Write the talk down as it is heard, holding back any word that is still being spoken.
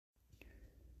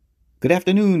Good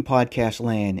afternoon, podcast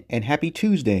land, and happy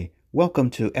Tuesday. Welcome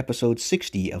to episode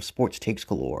 60 of Sports Takes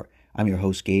Galore. I'm your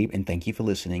host, Gabe, and thank you for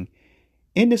listening.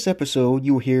 In this episode,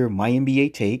 you will hear my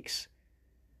NBA takes.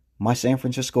 My San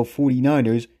Francisco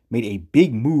 49ers made a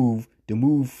big move to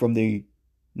move from the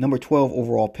number 12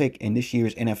 overall pick in this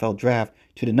year's NFL draft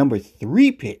to the number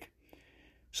 3 pick.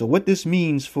 So what this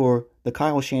means for the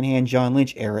Kyle Shanahan, Jon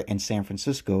Lynch era in San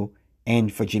Francisco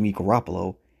and for Jimmy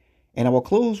Garoppolo. And I will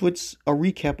close with a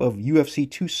recap of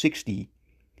UFC 260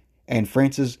 and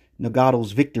Francis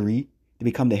Ngannou's victory to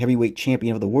become the heavyweight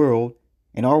champion of the world.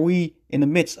 And are we in the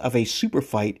midst of a super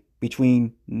fight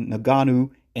between Ngannou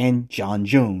and Jon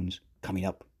Jones? Coming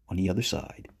up on the other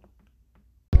side.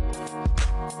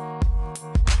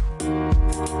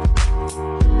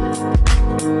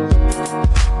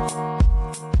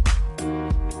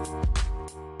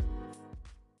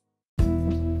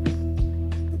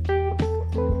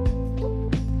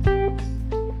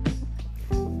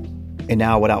 And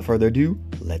now, without further ado,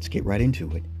 let's get right into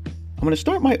it. I'm going to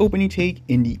start my opening take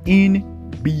in the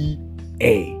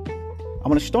NBA. I'm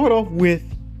going to start off with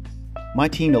my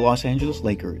team, the Los Angeles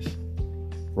Lakers.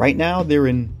 Right now, they're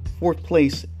in 4th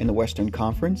place in the Western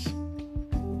Conference.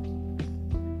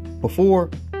 Before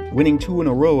winning 2 in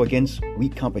a row against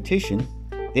weak competition,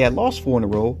 they had lost 4 in a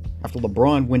row after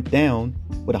LeBron went down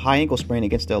with a high ankle sprain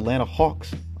against the Atlanta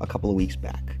Hawks a couple of weeks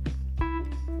back.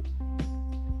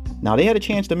 Now, they had a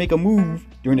chance to make a move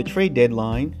during the trade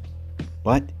deadline,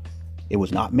 but it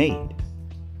was not made.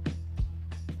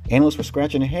 Analysts were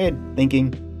scratching their head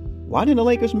thinking, why didn't the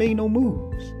Lakers make no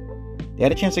moves? They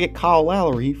had a chance to get Kyle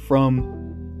Lowry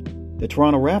from the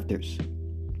Toronto Raptors.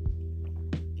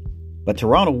 But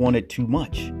Toronto wanted too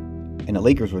much, and the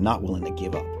Lakers were not willing to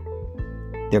give up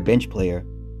their bench player,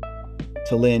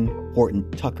 Talen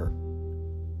Horton-Tucker,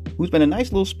 who's been a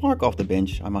nice little spark off the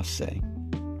bench, I must say.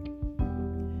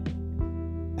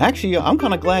 Actually, I'm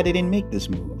kind of glad they didn't make this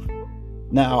move.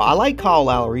 Now, I like Kyle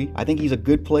Lowry. I think he's a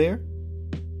good player.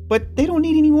 But they don't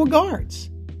need any more guards.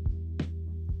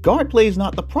 Guard play is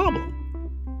not the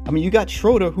problem. I mean, you got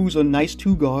Schroeder, who's a nice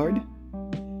 2-guard.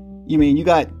 You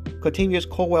got Kentavious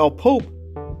Caldwell-Pope,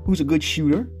 who's a good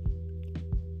shooter.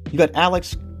 You got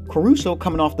Alex Caruso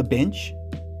coming off the bench.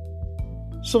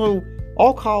 So,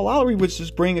 all Kyle Lowry would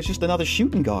just bring is just another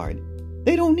shooting guard.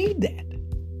 They don't need that.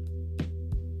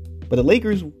 But the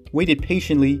Lakers waited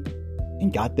patiently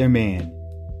and got their man.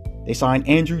 They signed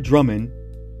Andrew Drummond,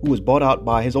 who was bought out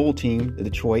by his old team, the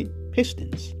Detroit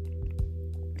Pistons.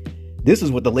 This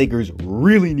is what the Lakers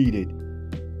really needed.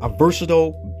 A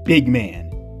versatile big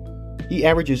man. He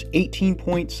averages 18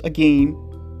 points a game,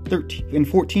 13 and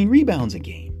 14 rebounds a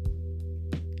game.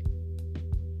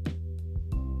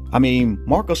 I mean,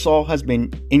 Marc Gasol has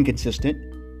been inconsistent.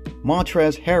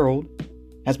 Montrezl Harrell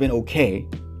has been okay.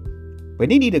 But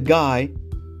they need a guy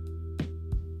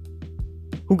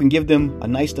who can give them a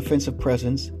nice defensive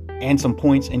presence and some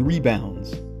points and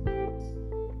rebounds.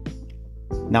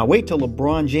 Now wait till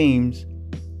LeBron James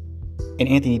and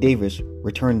Anthony Davis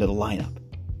return to the lineup.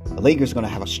 The Lakers are going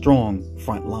to have a strong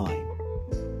front line.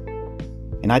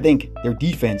 And I think their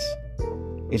defense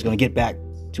is going to get back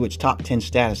to its top 10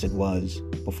 status it was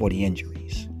before the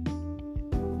injuries.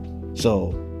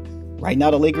 So, right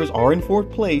now the Lakers are in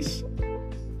 4th place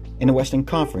in the Western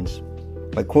Conference.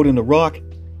 By quoting The Rock,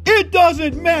 it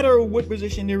doesn't matter what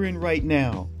position they're in right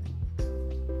now.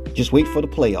 Just wait for the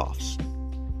playoffs.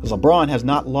 Because LeBron has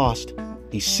not lost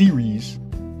a series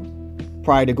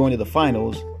prior to going to the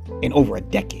finals in over a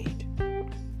decade.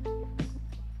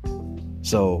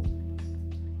 So,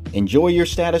 enjoy your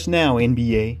status now,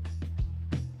 NBA.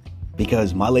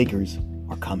 Because my Lakers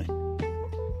are coming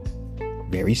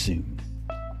very soon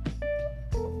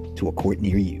to a court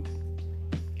near you.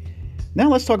 Now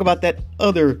let's talk about that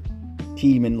other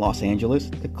team in Los Angeles,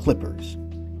 the Clippers.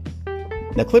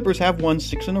 The Clippers have won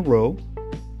 6 in a row,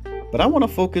 but I want to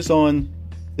focus on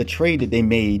the trade that they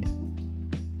made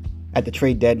at the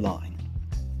trade deadline.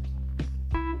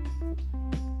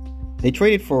 They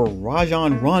traded for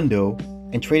Rajon Rondo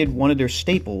and traded one of their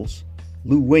staples,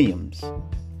 Lou Williams.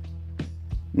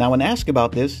 Now when asked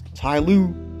about this, Ty Lue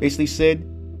basically said,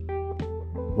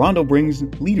 Rondo brings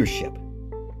leadership.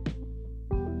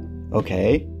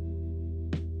 Okay,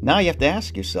 now you have to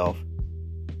ask yourself,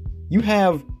 you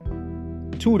have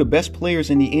 2 of the best players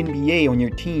in the NBA on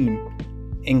your team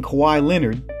in Kawhi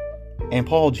Leonard and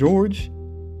Paul George,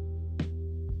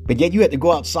 but yet you had to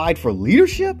go outside for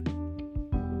leadership?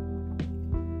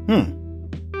 That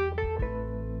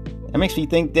makes me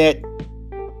think that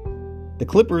the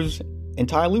Clippers and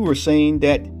Ty Lue were saying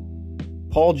that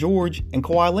Paul George and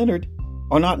Kawhi Leonard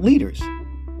are not leaders.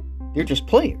 They're just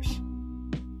players.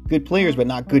 good players, but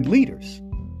not good leaders.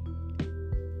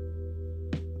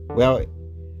 Well,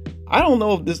 I don't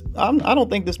know if this, I don't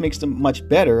think this makes them much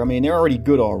better. I mean, they're already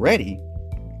good already.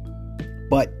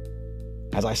 But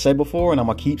as I said before, and I'm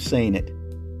going to keep saying it,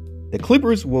 the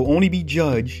Clippers will only be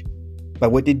judged by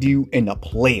what they do in the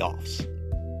playoffs.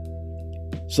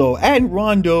 So adding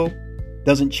Rondo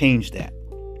doesn't change that.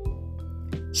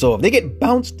 So if they get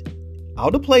bounced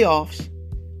out of the playoffs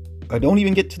or don't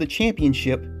even get to the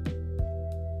championship,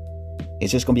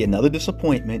 it's just going to be another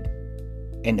disappointment.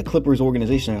 And the Clippers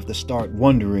organization have to start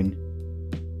wondering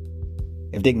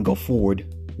if they can go forward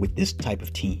with this type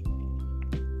of team.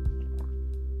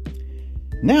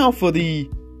 Now for the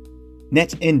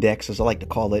Nets Index, as I like to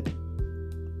call it,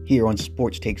 here on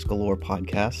Sports Takes Galore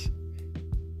podcast.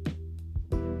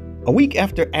 A week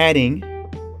after adding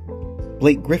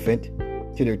Blake Griffin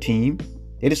to their team,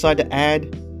 they decided to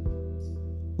add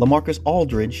LaMarcus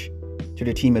Aldridge to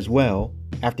their team as well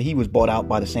after he was bought out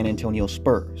by the San Antonio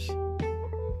Spurs.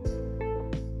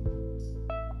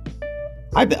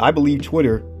 I believe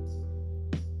Twitter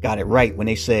got it right when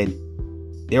they said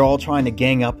they're all trying to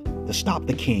gang up to stop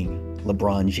the king,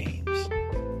 LeBron James.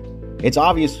 It's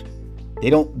obvious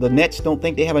the Nets don't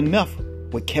think they have enough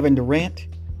with Kevin Durant,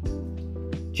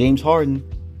 James Harden,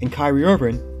 and Kyrie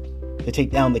Irving to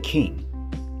take down the king.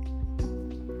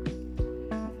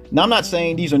 Now, I'm not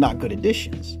saying these are not good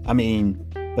additions. I mean,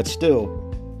 but still,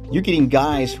 you're getting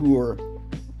guys who are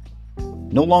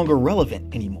no longer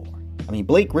relevant anymore. I mean,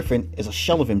 Blake Griffin is a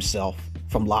shell of himself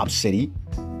from Lob City.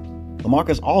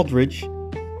 LaMarcus Aldridge,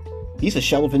 he's a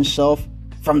shell of himself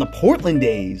from the Portland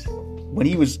days when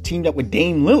he was teamed up with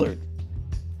Dame Lillard.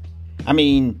 I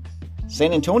mean,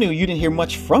 San Antonio, you didn't hear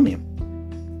much from him.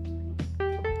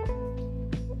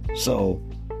 So,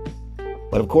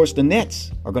 but of course the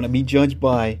Nets are going to be judged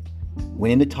by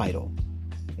winning the title.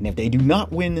 And if they do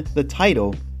not win the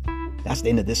title, that's the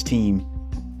end of this team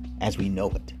as we know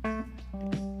it.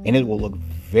 And it will look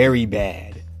very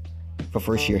bad for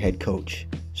first-year head coach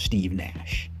Steve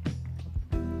Nash.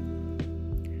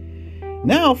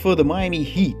 Now for the Miami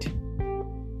Heat.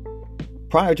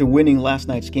 Prior to winning last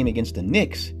night's game against the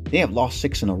Knicks, they have lost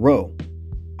 6 in a row.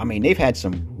 I mean, they've had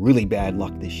some really bad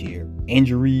luck this year.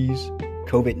 Injuries,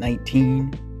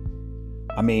 COVID-19.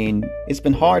 I mean, it's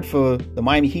been hard for the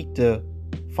Miami Heat to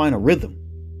find a rhythm.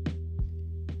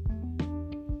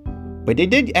 But they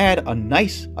did add a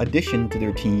nice addition to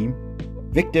their team,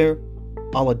 Victor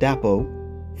Oladipo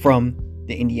from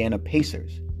the Indiana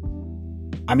Pacers.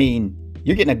 I mean,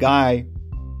 you're getting a guy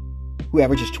who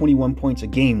averages 21 points a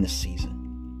game this season.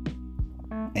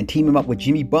 And team him up with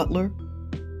Jimmy Butler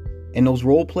and those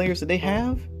role players that they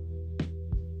have.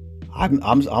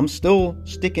 I'm still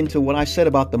sticking to what I said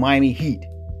about the Miami Heat.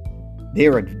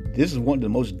 This is one of the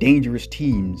most dangerous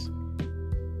teams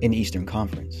in the Eastern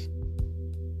Conference.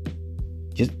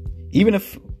 Just even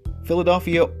if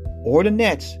Philadelphia or the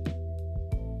Nets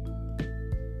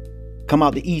come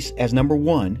out the East as number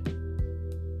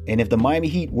 1, and if the Miami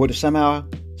Heat were to somehow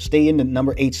stay in the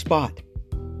number 8 spot,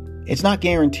 it's not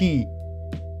guaranteed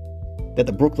that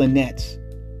the Brooklyn Nets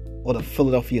or the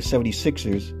Philadelphia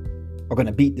 76ers are going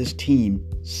to beat this team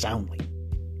soundly.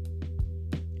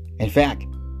 In fact,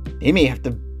 it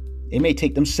may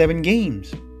take them 7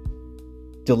 games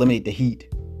to eliminate the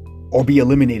Heat or be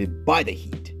eliminated by the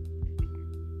Heat.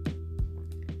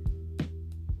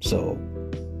 So,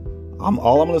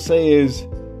 all I'm going to say is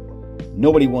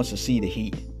nobody wants to see the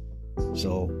Heat.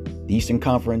 So, the Eastern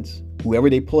Conference, whoever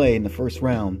they play in the first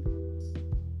round,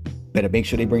 better make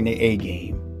sure they bring their A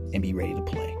game and be ready to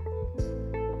play.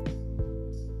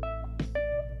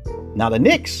 Now, the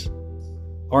Knicks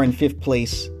are in 5th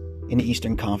place in the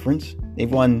Eastern Conference.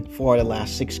 They've won 4 out of the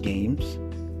last 6 games.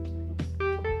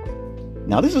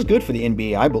 Now, this is good for the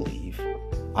NBA, I believe.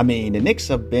 I mean, the Knicks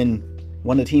have been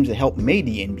one of the teams that helped made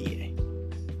the NBA.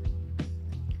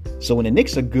 So when the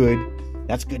Knicks are good,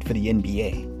 that's good for the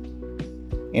NBA.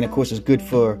 And of course, it's good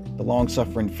for the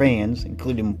long-suffering fans,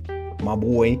 including my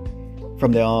boy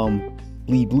from the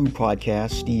Bleed Blue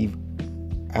podcast, Steve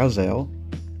Arzel.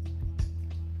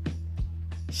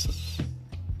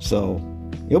 So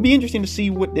it'll be interesting to see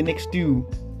what the Knicks do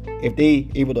if they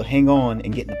able to hang on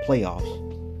and get in the playoffs.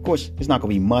 Of course, it's not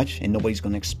going to be much, and nobody's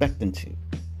going to expect them to.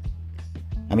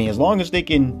 I mean, as long as they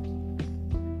can,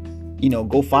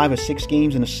 go 5 or 6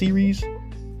 games in a series,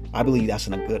 I believe that's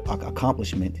a good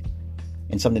accomplishment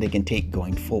and something they can take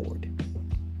going forward.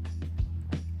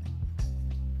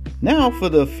 Now for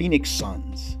the Phoenix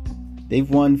Suns. They've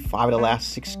won 5 of the last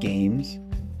 6 games,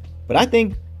 but I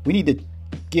think we need to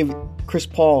give Chris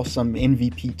Paul some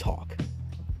MVP talk.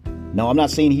 No, I'm not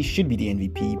saying he should be the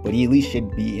MVP, but he at least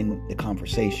should be in the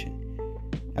conversation.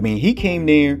 I mean, he came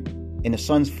there and the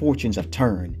Suns' fortunes have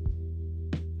turned.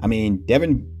 I mean,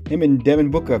 him and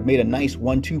Devin Booker have made a nice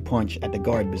 1-2 punch at the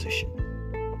guard position.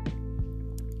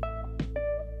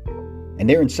 And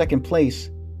they're in second place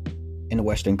in the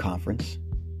Western Conference.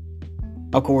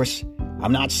 Of course,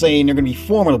 I'm not saying they're going to be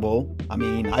formidable. I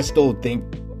mean, I still think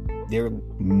they're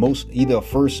either a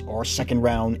first or second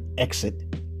round exit.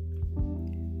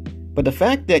 But the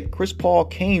fact that Chris Paul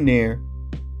came there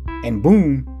and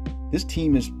boom, this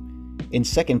team is in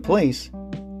second place,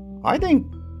 I think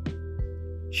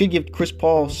should give Chris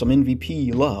Paul some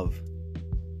MVP love.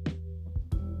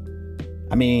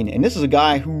 I mean, and this is a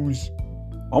guy who's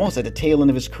almost at the tail end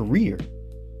of his career.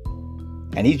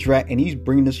 And he's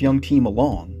bringing this young team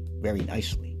along very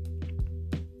nicely.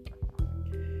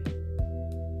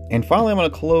 And finally, I'm going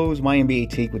to close my NBA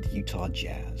take with the Utah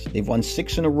Jazz. They've won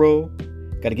 6 in a row.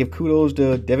 Got to give kudos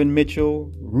to Devin Mitchell,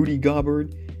 Rudy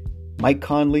Gobert, Mike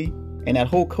Conley, and that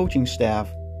whole coaching staff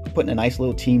for putting a nice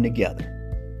little team together.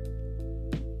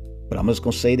 But I'm just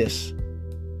going to say this.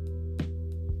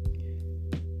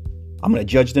 I'm going to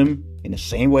judge them in the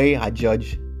same way I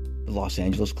judge the Los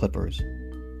Angeles Clippers.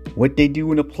 What they do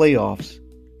in the playoffs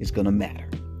is going to matter.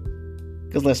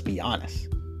 Because let's be honest.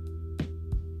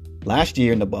 Last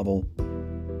year in the bubble,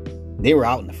 they were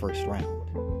out in the first round.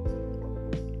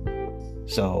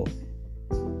 So,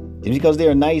 just because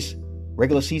they're a nice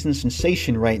regular season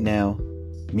sensation right now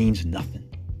means nothing.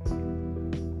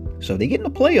 So, if they get in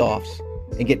the playoffs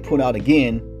and get put out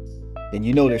again, then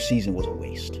you know their season was a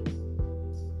waste.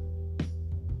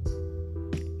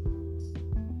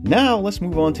 Now, let's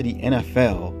move on to the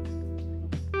NFL.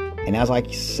 And as I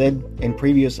said in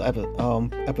previous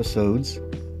episodes,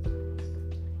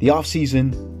 the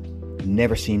offseason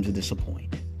never seems to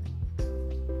disappoint.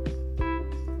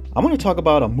 I'm going to talk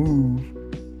about a move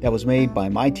that was made by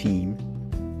my team,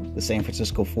 the San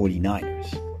Francisco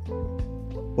 49ers.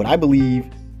 What I believe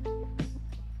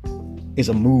is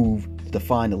a move to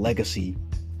define the legacy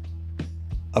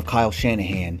of Kyle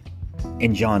Shanahan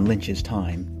and John Lynch's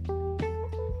time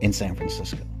in San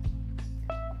Francisco.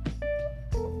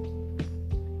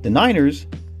 The Niners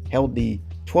held the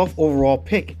 12th overall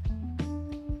pick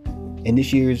in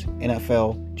this year's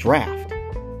NFL draft.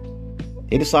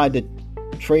 They decided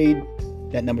to trade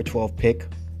that number 12 pick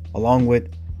along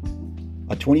with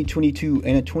a 2022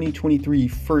 and a 2023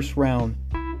 first round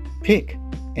pick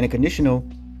and a conditional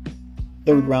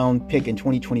third round pick in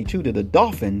 2022 to the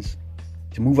Dolphins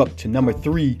to move up to number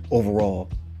 3 overall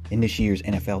in this year's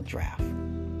NFL draft.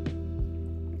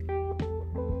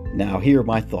 Now, here are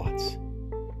my thoughts.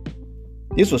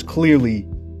 This was clearly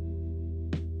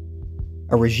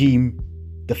a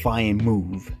regime-defying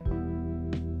move.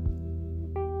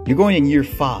 You're going in year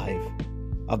 5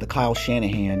 of the Kyle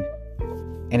Shanahan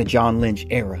and the John Lynch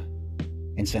era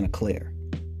in Santa Clara.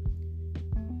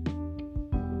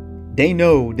 They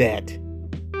know that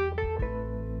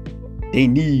they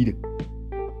need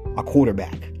a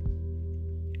quarterback.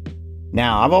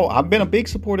 Now, I've been a big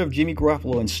supporter of Jimmy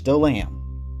Garoppolo and still am.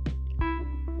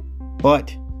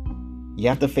 But you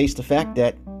have to face the fact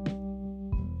that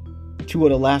 2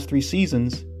 of the last 3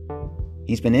 seasons,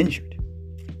 he's been injured.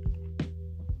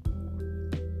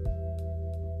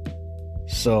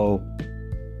 So,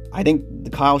 I think the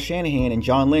Kyle Shanahan and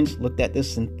John Lynch looked at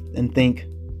this and think,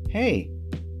 hey,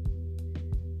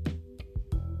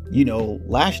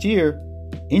 last year,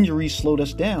 injuries slowed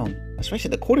us down, especially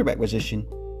at the quarterback position,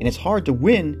 and it's hard to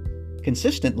win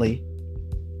consistently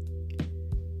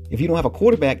if you don't have a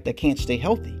quarterback that can't stay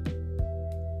healthy.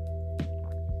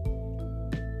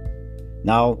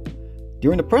 Now,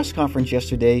 during the press conference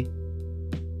yesterday,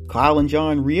 Kyle and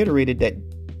John reiterated that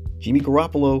Jimmy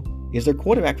Garoppolo is their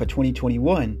quarterback for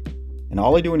 2021, and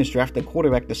all they're doing is draft a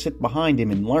quarterback to sit behind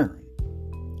him and learn.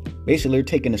 Basically, they're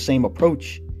taking the same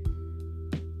approach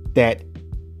that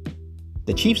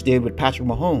the Chiefs did with Patrick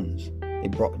Mahomes.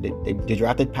 They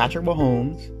drafted Patrick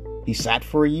Mahomes. He sat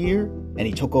for a year, and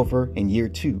he took over in year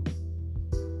 2.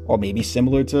 Or maybe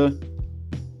similar to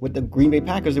what the Green Bay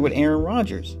Packers did with Aaron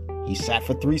Rodgers. He sat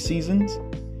for 3 seasons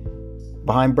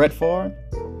behind Brett Favre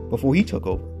before he took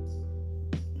over.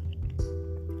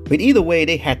 But either way,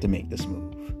 they had to make this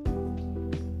move.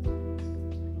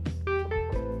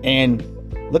 And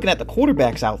looking at the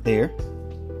quarterbacks out there,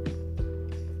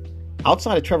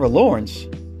 outside of Trevor Lawrence,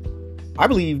 I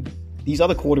believe these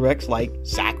other quarterbacks like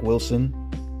Zach Wilson,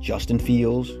 Justin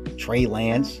Fields, Trey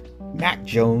Lance, Mac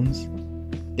Jones,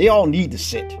 they all need to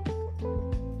sit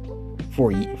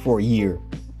for a year.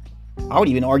 I would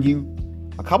even argue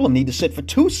a couple of them need to sit for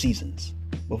 2 seasons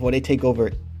before they take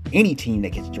over any team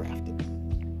that gets drafted.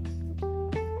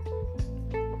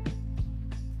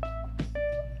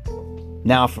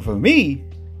 Now, for me,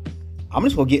 I'm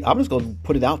just gonna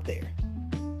put it out there.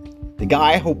 The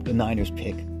guy I hope the Niners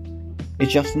pick is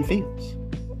Justin Fields.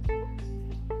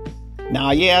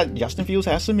 Now, yeah, Justin Fields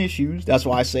has some issues. That's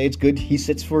why I say it's good he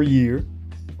sits for a year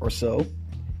or so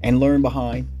and learn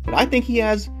behind. But I think he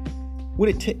has what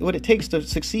it takes to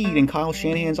succeed in Kyle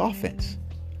Shanahan's offense.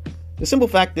 The simple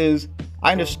fact is,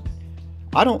 I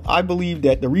believe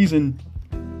that the reason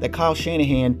that Kyle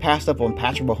Shanahan passed up on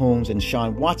Patrick Mahomes and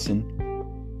Deshaun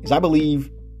Watson is I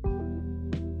believe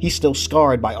he's still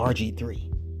scarred by RG3.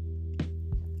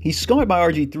 He's scarred by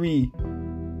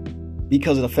RG3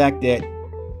 because of the fact that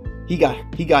he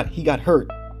got hurt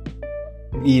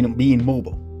being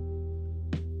mobile.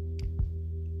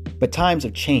 But times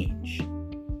have changed.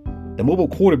 The mobile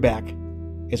quarterback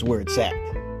is where it's at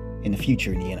in the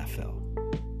future in the NFL.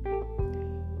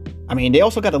 I mean, they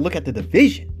also got to look at the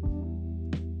division.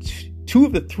 Two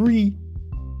of the three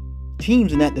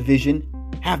teams in that division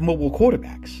have mobile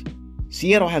quarterbacks.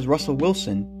 Seattle has Russell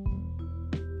Wilson.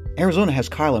 Arizona has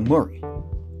Kyler Murray.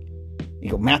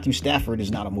 Matthew Stafford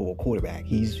is not a mobile quarterback.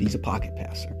 He's a pocket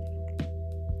passer.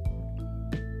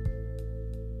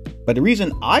 But the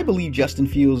reason I believe Justin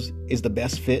Fields is the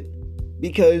best fit,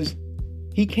 because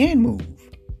he can move.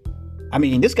 I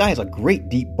mean, this guy has a great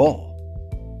deep ball.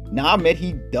 Now, I admit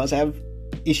he does have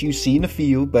issues seeing the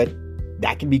field, but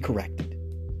that can be corrected.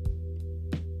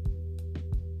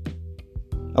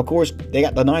 Of course, they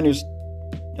got the Niners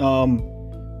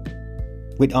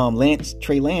with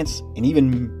Trey Lance, and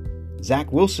even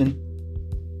Zach Wilson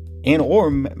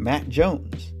or Matt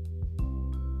Jones.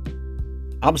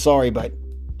 I'm sorry, but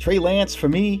Trey Lance, for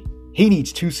me, he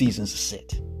needs 2 seasons to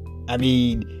sit. I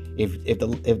mean, if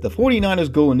the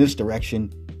 49ers go in this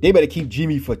direction, they better keep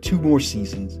Jimmy for 2 more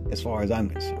seasons, as far as I'm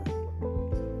concerned.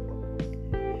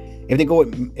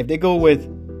 If they go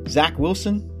with Zach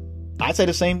Wilson, I'd say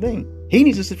the same thing. He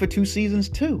needs to sit for 2 seasons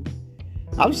too.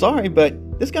 I'm sorry,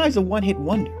 but this guy's a one-hit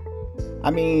wonder.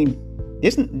 I mean,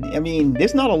 there's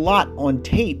not a lot on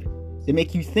tape to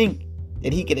make you think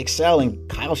that he could excel in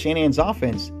Kyle Shanahan's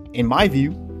offense, in my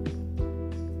view.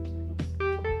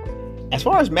 As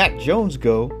far as Mac Jones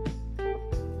go,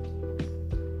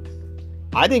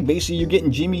 I think basically you're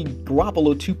getting Jimmy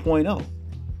Garoppolo 2.0.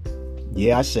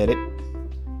 Yeah, I said it.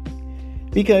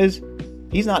 Because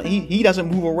he doesn't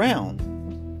move around.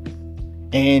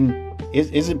 And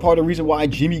isn't part of the reason why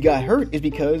Jimmy got hurt is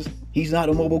because he's not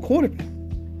a mobile quarterback.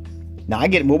 Now, I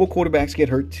get mobile quarterbacks get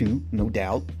hurt too, no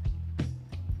doubt.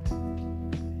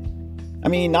 I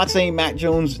mean, not saying Mac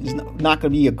Jones is not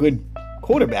going to be a good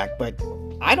quarterback, but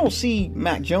I don't see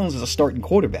Mac Jones as a starting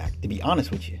quarterback, to be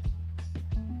honest with you.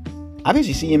 I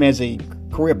basically see him as a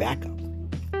career backup.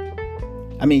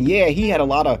 I mean, yeah, he had a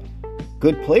lot of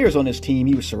good players on his team.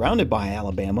 He was surrounded by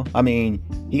Alabama. I mean,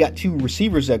 he got 2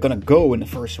 receivers that are going to go in the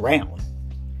first round.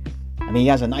 I mean, he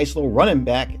has a nice little running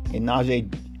back in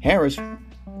Najee Harris.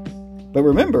 But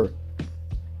remember,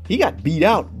 he got beat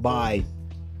out by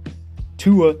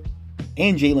Tua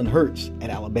and Jalen Hurts at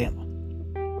Alabama.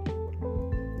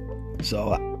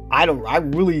 So I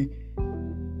really,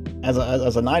 as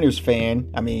a Niners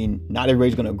fan, I mean, not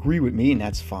everybody's going to agree with me, and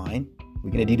that's fine.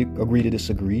 We're going to agree to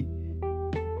disagree.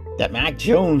 That Mac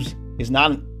Jones is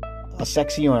not a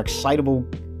sexy or excitable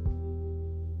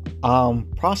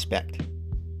prospect.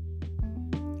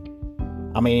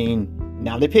 I mean,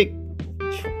 now they pick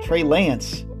Trey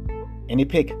Lance and they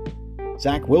pick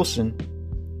Zach Wilson.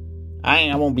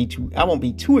 I won't be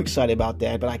too excited about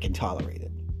that, but I can tolerate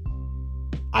it.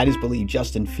 I just believe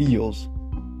Justin Fields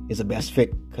is the best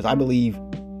fit because I believe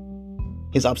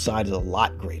his upside is a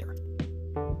lot greater.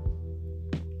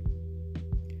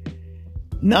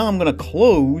 Now I'm going to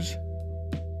close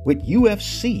with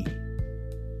UFC.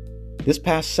 This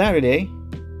past Saturday,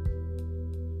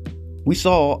 we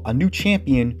saw a new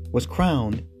champion was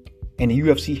crowned in the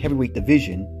UFC heavyweight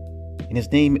division, and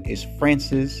his name is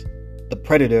Francis the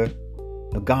Predator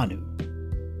Ngannou.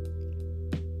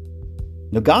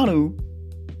 Ngannou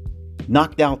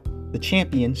knocked out the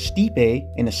champion Stipe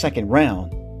in the second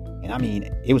round, and I mean,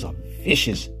 it was a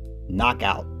vicious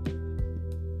knockout.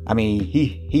 I mean,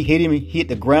 he hit him, he hit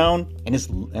the ground, and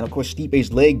of course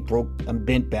Stipe's leg broke and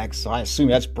bent back, so I assume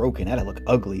that's broken. That'd look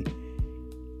ugly.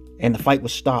 And the fight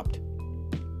was stopped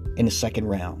in the second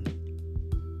round.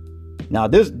 Now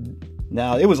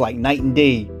it was like night and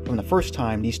day from the first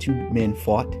time these two men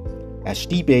fought, as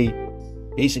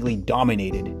Stipe basically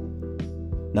dominated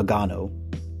Ngannou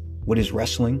with his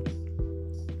wrestling,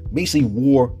 basically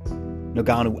wore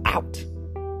Ngannou out,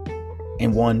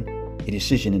 and won a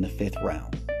decision in the 5th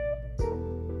round.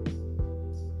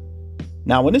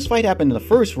 Now, when this fight happened in the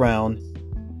first round,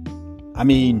 I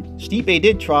mean, Stipe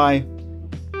did try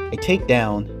a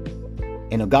takedown,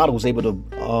 and Ngannou was able to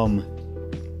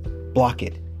block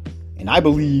it. And I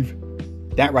believe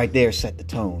that right there set the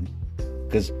tone.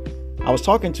 Because I was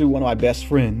talking to one of my best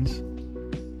friends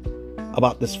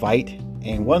about this fight,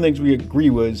 and one of the things we agree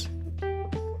was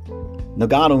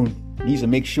Ngannou needs to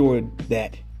make sure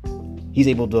that he's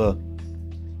able to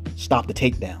stop the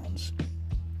takedowns.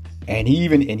 And he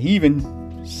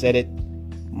even said it,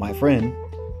 my friend,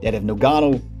 that if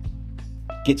Ngannou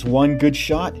gets one good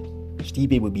shot,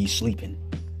 Stipe would be sleeping.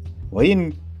 Well, he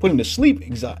didn't put him to sleep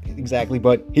exactly,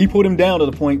 but he put him down to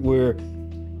the point where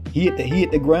he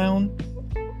hit the ground.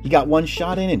 He got one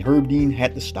shot in, and Herb Dean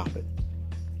had to stop it.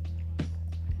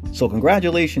 So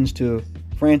congratulations to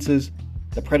Francis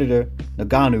the Predator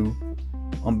Ngannou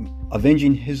on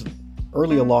avenging his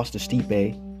earlier loss to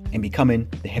Stipe and becoming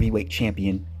the heavyweight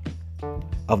champion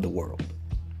of the world.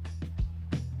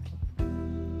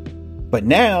 But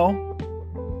now,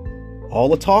 all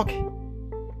the talk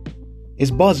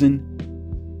is buzzing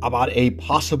about a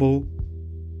possible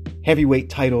heavyweight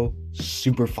title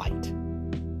super fight.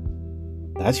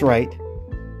 That's right.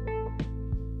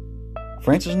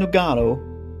 Francis Ngannou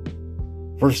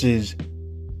versus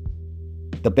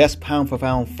the best pound for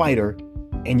pound fighter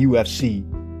in UFC,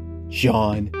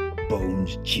 Jon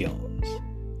Bones Jones.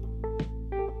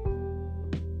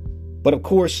 But of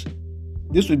course,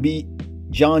 this would be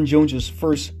Jon Jones'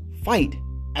 first fight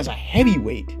as a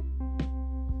heavyweight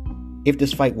if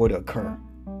this fight were to occur.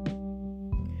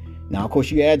 Now, of course,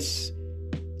 you add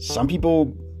some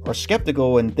people are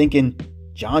skeptical and thinking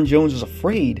Jon Jones is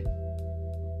afraid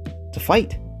to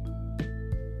fight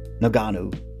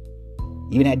Ngannou.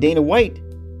 Even had Dana White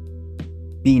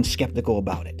being skeptical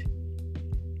about it.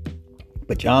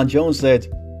 But Jon Jones said,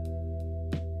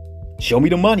 show me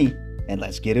the money and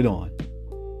let's get it on.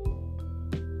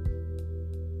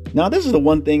 Now, this is the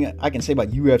one thing I can say about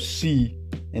UFC,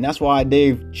 and that's why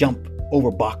Dave jumped over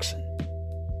boxing.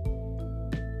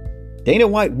 Dana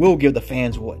White will give the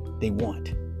fans what they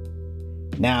want.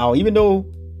 Now, even though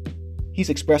he's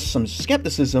expressed some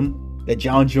skepticism that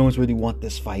Jon Jones really wants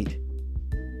this fight,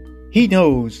 he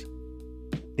knows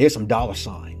there's some dollar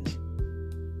signs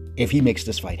if he makes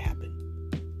this fight happen.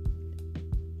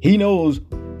 He knows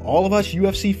all of us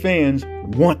UFC fans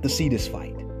want to see this fight.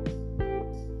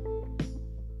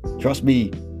 Trust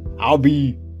me, I'll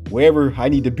be wherever I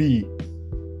need to be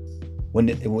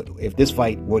if this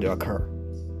fight were to occur.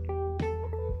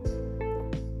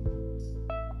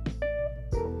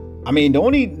 I mean, the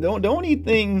only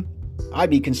thing I'd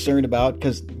be concerned about,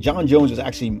 because Jon Jones is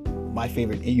actually my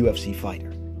favorite UFC fighter,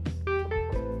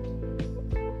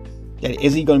 that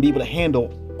is he going to be able to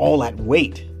handle all that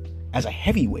weight as a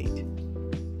heavyweight?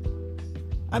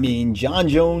 I mean, Jon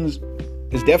Jones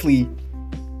is definitely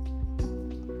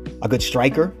a good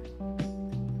striker,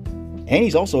 and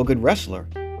he's also a good wrestler.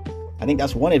 I think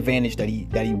that's one advantage that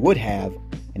he would have,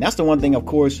 and that's the one thing, of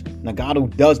course,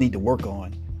 Ngannou does need to work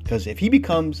on. Because if he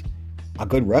becomes a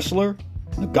good wrestler,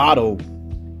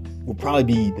 Ngannou will probably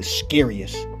be the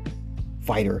scariest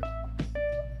fighter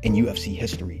in UFC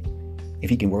history if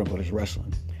he can work with his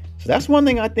wrestling. So that's one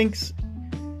thing I think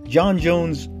Jon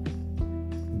Jones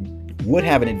would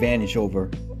have an advantage over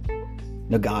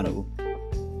Ngannou.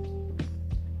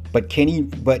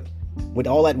 But with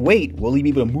all that weight, will he be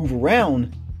able to move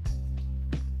around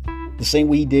the same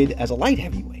way he did as a light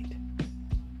heavyweight?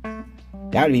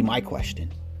 That would be my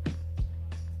question.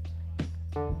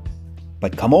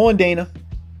 But come on, Dana.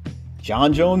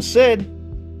 Jon Jones said,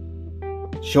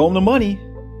 show him the money.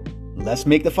 Let's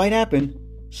make the fight happen.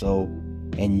 So,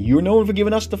 and you're known for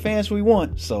giving us the fans we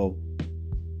want. So,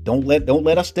 don't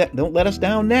let us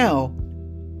down now.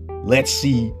 Let's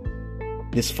see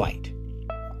this fight.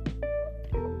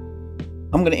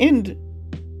 I'm going to end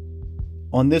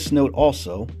on this note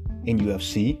also in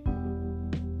UFC.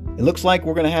 It looks like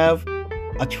we're going to have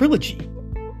a trilogy,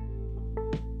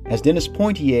 as Dennis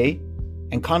Poitier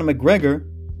and Conor McGregor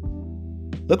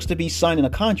looks to be signing a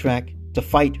contract to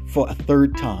fight for a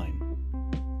third time.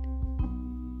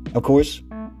 Of course,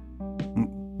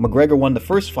 McGregor won the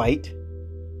first fight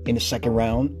in the second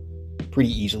round pretty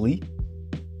easily.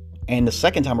 And the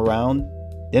second time around,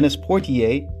 Dennis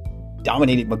Poitier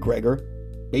dominated McGregor,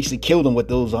 basically killed him with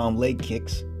those leg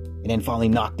kicks, and then finally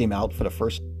knocked him out for the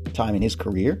first time in his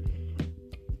career.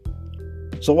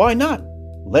 So why not?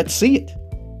 Let's see it.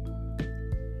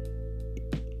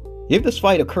 If this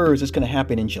fight occurs, it's going to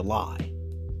happen in July.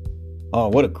 Oh,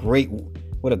 what a great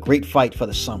fight for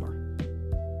the summer.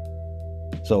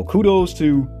 So kudos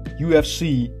to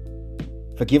UFC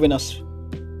for giving us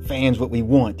fans what we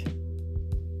want.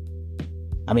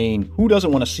 I mean, who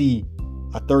doesn't want to see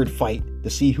a third fight to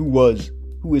see who is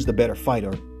the better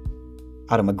fighter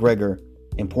out of McGregor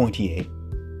and Poitier.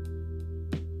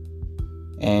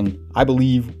 And I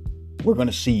believe we're going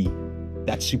to see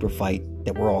that super fight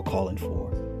that we're all calling for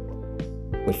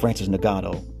with Francis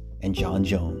Ngannou and Jon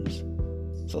Jones.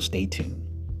 So stay tuned.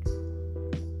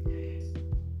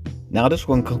 Now this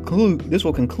will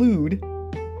conclude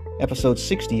episode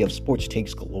 60 of Sports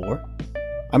Takes Galore.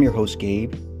 I'm your host,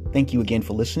 Gabe. Thank you again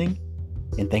for listening,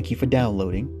 and thank you for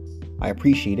downloading. I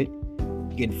appreciate it.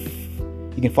 You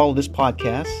can follow this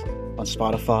podcast on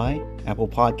Spotify, Apple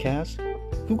Podcasts,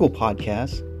 Google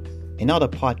Podcasts, and other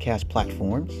podcast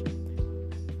platforms.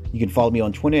 You can follow me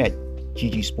on Twitter at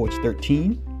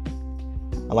ggsports13.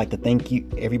 I'd like to thank you,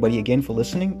 everybody, again for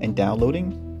listening and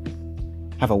downloading.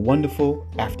 Have a wonderful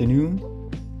afternoon,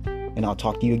 and I'll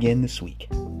talk to you again this week.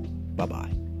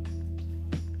 Bye-bye.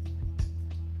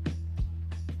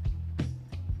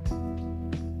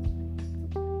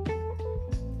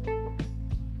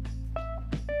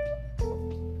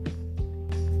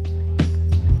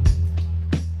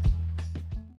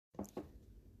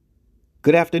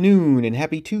 Good afternoon and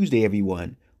happy Tuesday,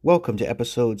 everyone. Welcome to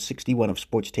episode 61 of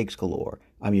Sports Takes Galore.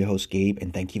 I'm your host, Gabe,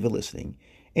 and thank you for listening.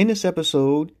 In this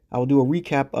episode, I will do a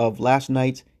recap of last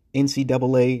night's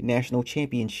NCAA National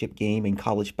Championship game in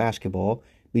college basketball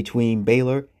between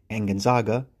Baylor and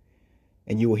Gonzaga,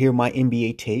 and you will hear my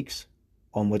NBA takes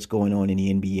on what's going on in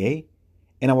the NBA,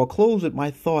 and I will close with my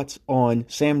thoughts on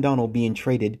Sam Darnold being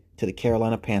traded to the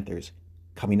Carolina Panthers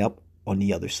coming up on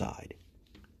the other side.